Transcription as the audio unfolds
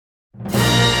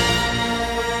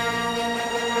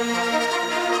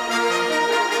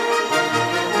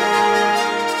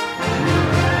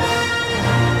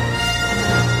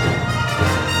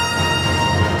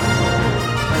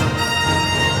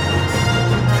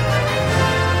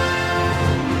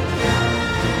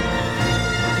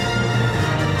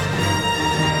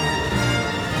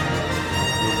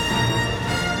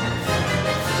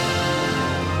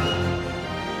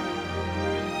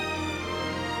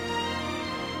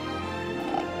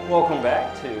Welcome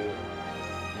back to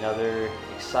another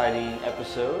exciting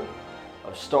episode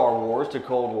of Star Wars: The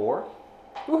Cold War.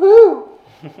 Woohoo!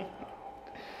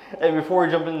 And before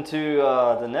we jump into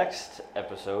the next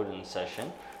episode and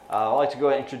session, I'd like to go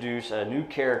ahead and introduce a new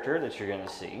character that you're going to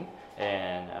see,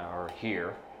 or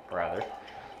hear, rather.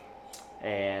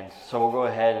 And so we'll go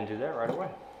ahead and do that right away.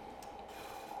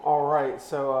 Alright,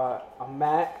 so I'm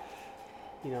Matt,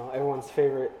 everyone's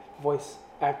favorite voice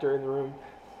actor in the room.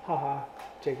 Haha,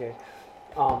 JK.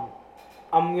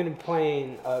 I'm going to be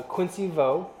playing Quincy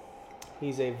Vo.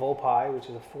 He's a Volpi, which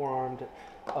is a four-armed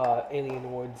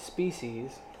alienoid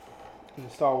species in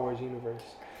the Star Wars universe.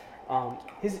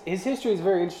 His history is a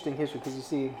very interesting history because you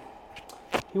see,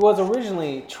 he was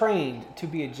originally trained to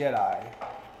be a Jedi,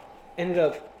 ended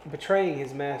up betraying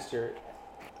his master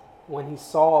when he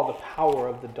saw the power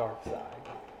of the dark side.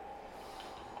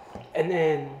 And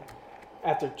then,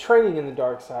 after training in the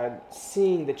dark side,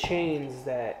 seeing the chains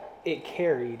that it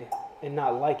carried and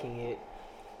not liking it,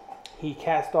 he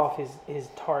cast off his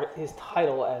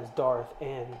title as Darth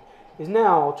and is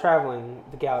now traveling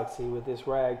the galaxy with this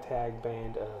ragtag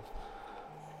band of,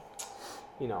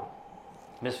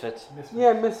 Misfits.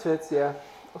 Yeah, misfits, yeah.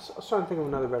 I was trying to think of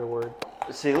another better word.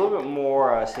 See, a little bit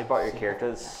more about your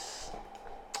characters.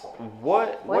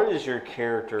 What is your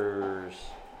character's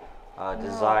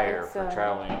desire for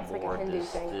traveling aboard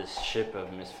this ship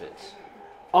of misfits?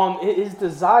 His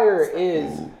desire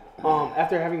is,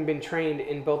 after having been trained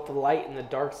in both the light and the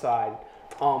dark side,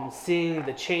 seeing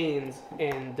the chains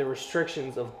and the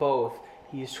restrictions of both,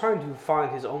 he's trying to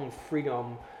find his own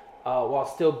freedom while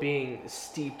still being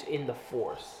steeped in the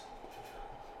Force.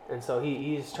 And so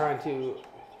he's trying to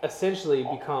essentially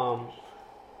become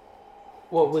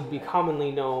what would be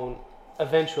commonly known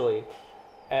eventually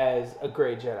as a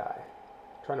Grey Jedi.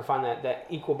 Trying to find that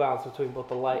equal balance between both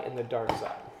the light and the dark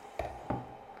side.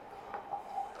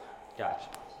 Gotcha.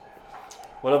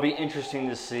 Well, it'll be interesting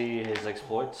to see his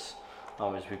exploits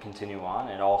as we continue on,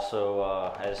 and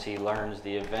also as he learns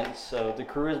the events the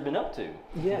crew has been up to.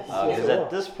 Yes. Because at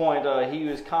this point, he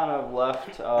was kind of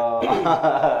left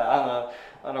on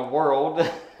a world.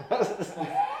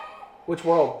 Which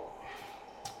world?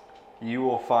 You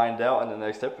will find out in the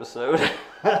next episode.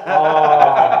 That's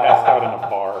out in a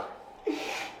bar.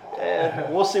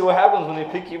 And we'll see what happens when they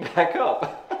pick you back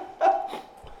up.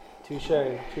 Touche.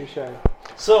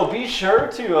 So be sure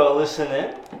to listen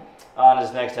in on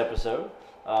his next episode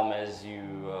as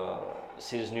you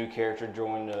see this new character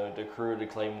join the crew of the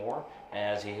Claymore,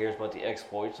 and as he hears about the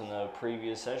exploits in the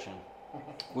previous session.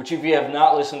 Which, if you have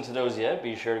not listened to those yet,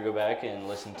 be sure to go back and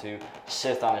listen to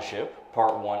Sith on a Ship,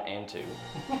 Part 1 and 2.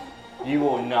 You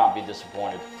will not be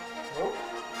disappointed. Nope.